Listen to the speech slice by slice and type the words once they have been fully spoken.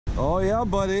Oh yeah,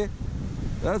 buddy.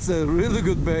 That's a really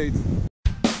good bait.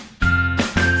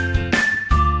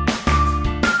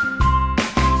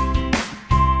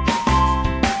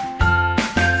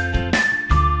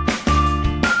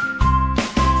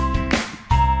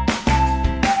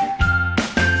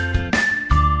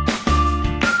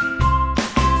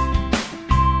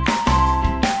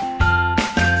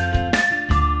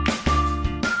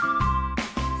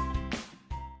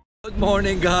 Good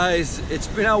morning, guys. It's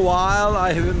been a while.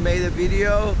 I haven't made a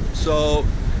video, so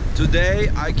today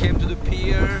I came to the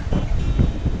pier.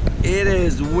 It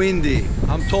is windy.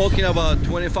 I'm talking about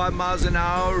 25 miles an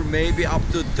hour, maybe up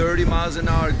to 30 miles an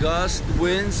hour gust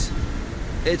winds.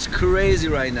 It's crazy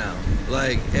right now.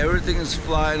 Like, everything is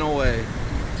flying away.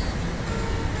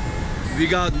 We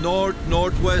got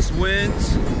northwest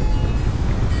winds,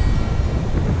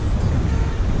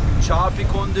 choppy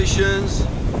conditions.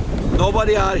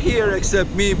 Nobody out here except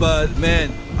me, but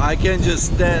man, I can't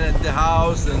just stand at the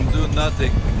house and do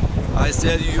nothing. I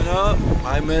said, you know,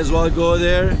 I may as well go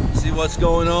there, see what's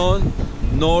going on.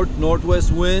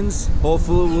 Northwest winds.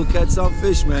 Hopefully we'll catch some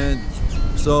fish, man.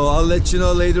 So I'll let you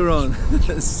know later on.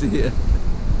 See ya.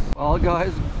 Well,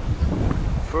 guys,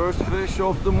 first fish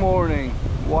of the morning,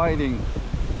 whiting.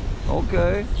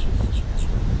 Okay,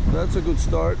 that's a good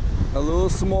start. A little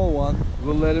small one.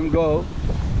 We'll let him go.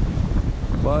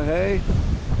 But hey,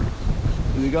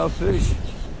 we got fish.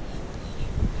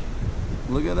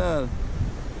 Look at that.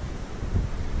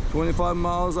 25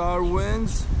 miles an hour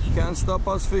winds can't stop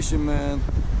us fishing, man.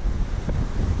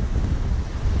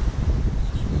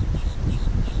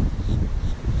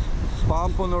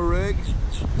 Pompano rig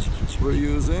we're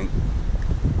using.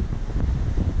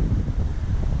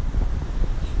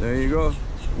 There you go.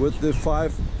 With the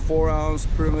 4-ounce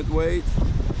pyramid weight,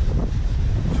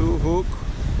 2 hook.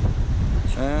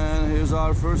 And here's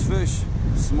our first fish,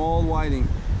 small whiting.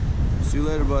 See you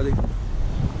later, buddy.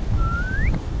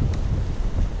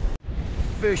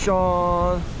 Fish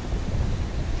on.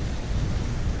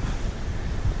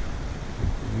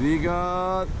 We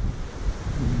got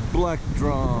black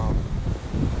drum.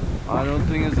 I don't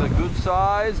think it's a good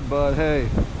size, but hey,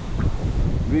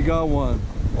 we got one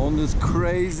on this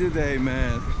crazy day,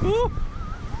 man. Woo!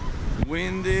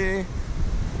 Windy.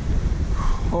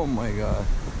 Oh my God.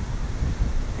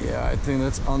 Yeah, I think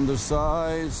that's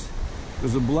undersized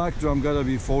because the black drum gotta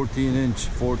be 14 inch,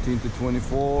 14 to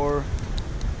 24,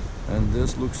 and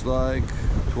this looks like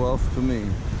 12 to me.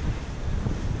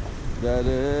 That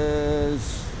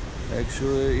is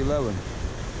actually 11.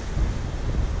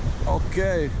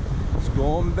 Okay, it's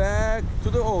going back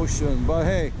to the ocean, but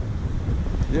hey,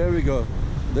 there we go.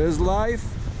 There's life.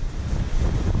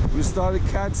 We started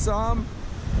to catch some.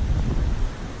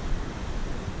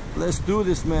 Let's do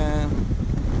this, man.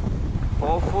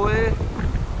 Hopefully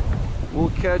we'll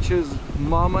catch his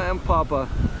mama and papa.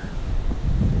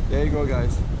 There you go,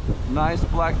 guys. Nice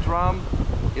black drum,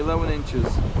 11 inches,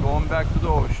 going back to the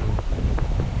ocean.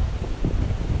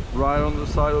 Right on the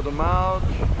side of the mouth.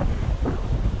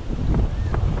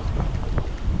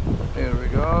 There we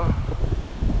go.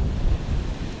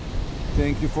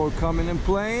 Thank you for coming and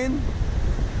playing.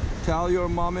 Tell your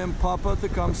mama and papa to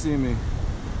come see me.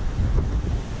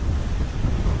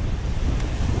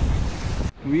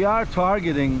 We are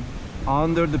targeting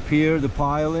under the pier, the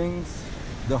pilings,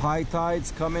 the high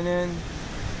tides coming in.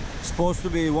 It's supposed to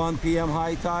be 1 p.m.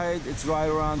 high tide. It's right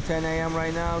around 10 a.m.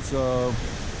 right now, so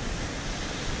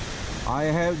I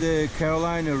have the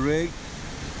Carolina rig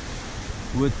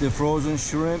with the frozen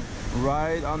shrimp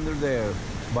right under there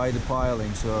by the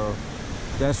piling, so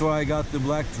that's where I got the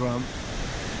black drum.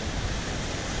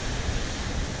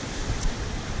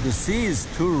 The sea is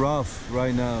too rough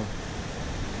right now.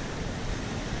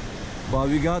 But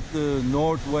we got the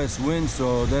northwest wind,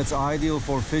 so that's ideal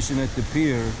for fishing at the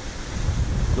pier.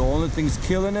 The only thing's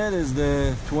killing it is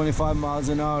the 25 miles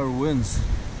an hour winds.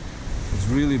 It's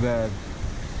really bad.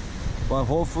 But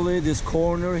hopefully this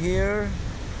corner here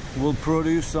will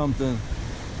produce something.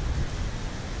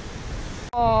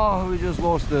 Oh, we just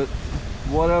lost it.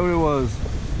 Whatever it was.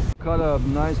 Caught a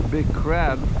nice big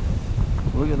crab.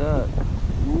 Look at that.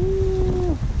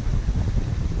 Ooh,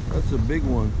 that's a big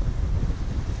one.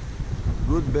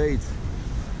 Good bait.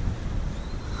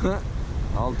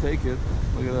 I'll take it.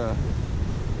 Look at that.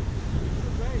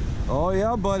 Oh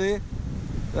yeah, buddy.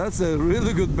 That's a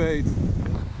really good bait.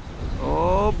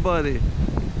 Oh, buddy.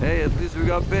 Hey, at least we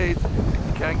got bait.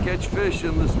 Can't catch fish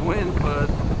in this wind, but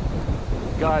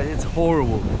guys, it's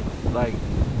horrible. Like,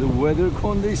 the weather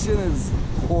condition is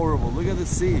horrible. Look at the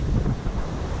sea.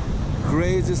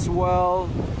 Crazy swell,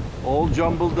 all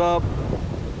jumbled up.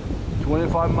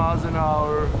 25 miles an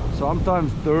hour,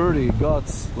 sometimes 30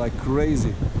 gusts, like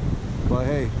crazy. But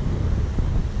hey,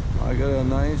 I got a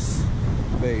nice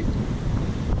bait.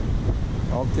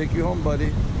 I'll take you home,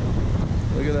 buddy.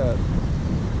 Look at that.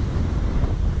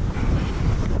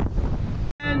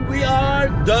 And we are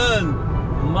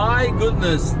done. My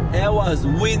goodness, it was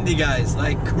windy, guys,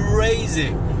 like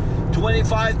crazy.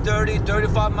 25, 30,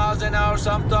 35 miles an hour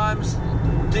sometimes.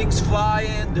 Things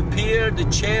flying, the pier, the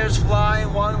chairs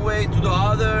flying one way to the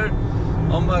other.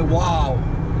 I'm like, wow,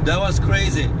 that was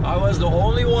crazy. I was the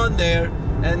only one there,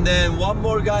 and then one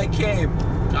more guy came,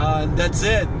 and that's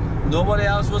it. Nobody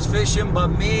else was fishing but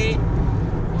me.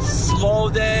 Slow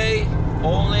day,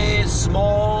 only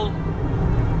small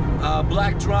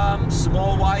black drum,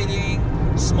 small whiting,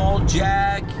 small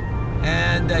jack,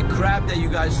 and that crab that you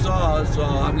guys saw. So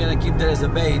I'm gonna keep that as a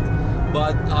bait.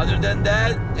 But other than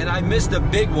that, and I missed a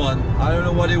big one. I don't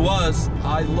know what it was.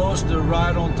 I lost it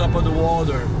right on top of the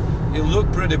water. It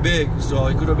looked pretty big, so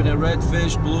it could have been a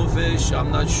redfish, bluefish, I'm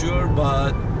not sure,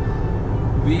 but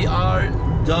we are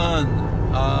done.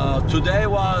 Today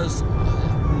was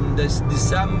this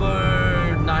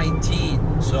December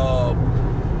 19th, so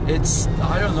it's,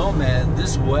 I don't know, man,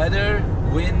 this weather,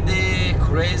 windy,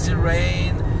 crazy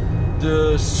rain,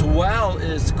 the swell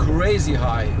is crazy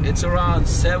high. It's around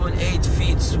 7-8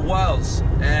 feet swells,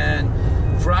 and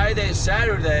Friday,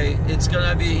 Saturday, it's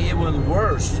gonna be even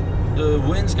worse. The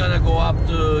wind's gonna go up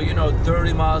to, you know,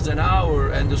 30 miles an hour,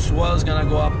 and the swell's gonna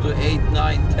go up to 8,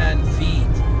 9, 10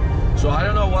 feet. So I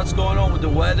don't know what's going on with the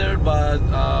weather, but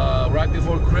right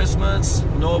before Christmas,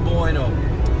 no bueno,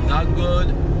 not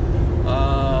good.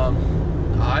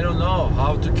 I don't know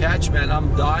how to catch, man.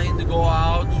 I'm dying to go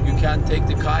out. You can't take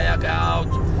the kayak out.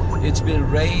 It's been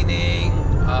raining,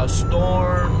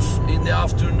 storms in the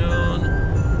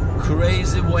afternoon,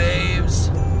 crazy waves,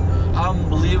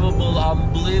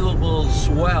 unbelievable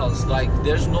swells. Like,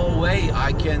 there's no way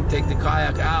I can take the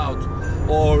kayak out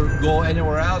or go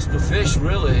anywhere else to fish,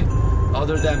 really,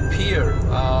 other than Pier.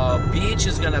 Beach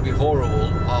is gonna be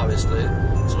horrible, obviously,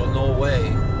 so no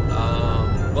way.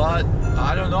 But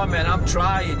I don't know, man, I'm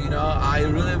trying, you know. I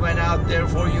really went out there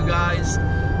for you guys.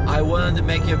 I wanted to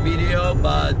make a video,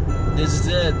 but this is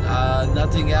it.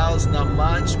 Nothing else, not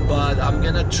much, but I'm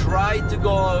gonna try to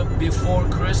go before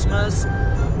Christmas.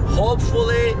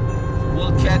 Hopefully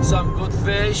we'll catch some good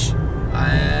fish,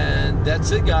 and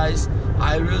that's it, guys.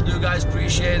 I really do, guys,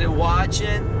 appreciate it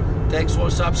watching. Thanks for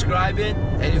subscribing,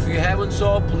 and if you haven't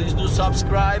so, please do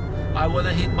subscribe. I want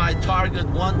to hit my target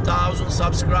 1,000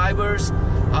 subscribers.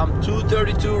 I'm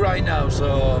 232 right now,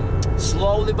 so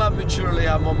slowly but maturely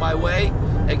I'm on my way.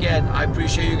 Again, I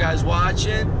appreciate you guys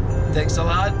watching. Thanks a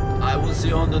lot. I will see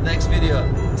you on the next video.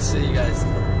 See you guys.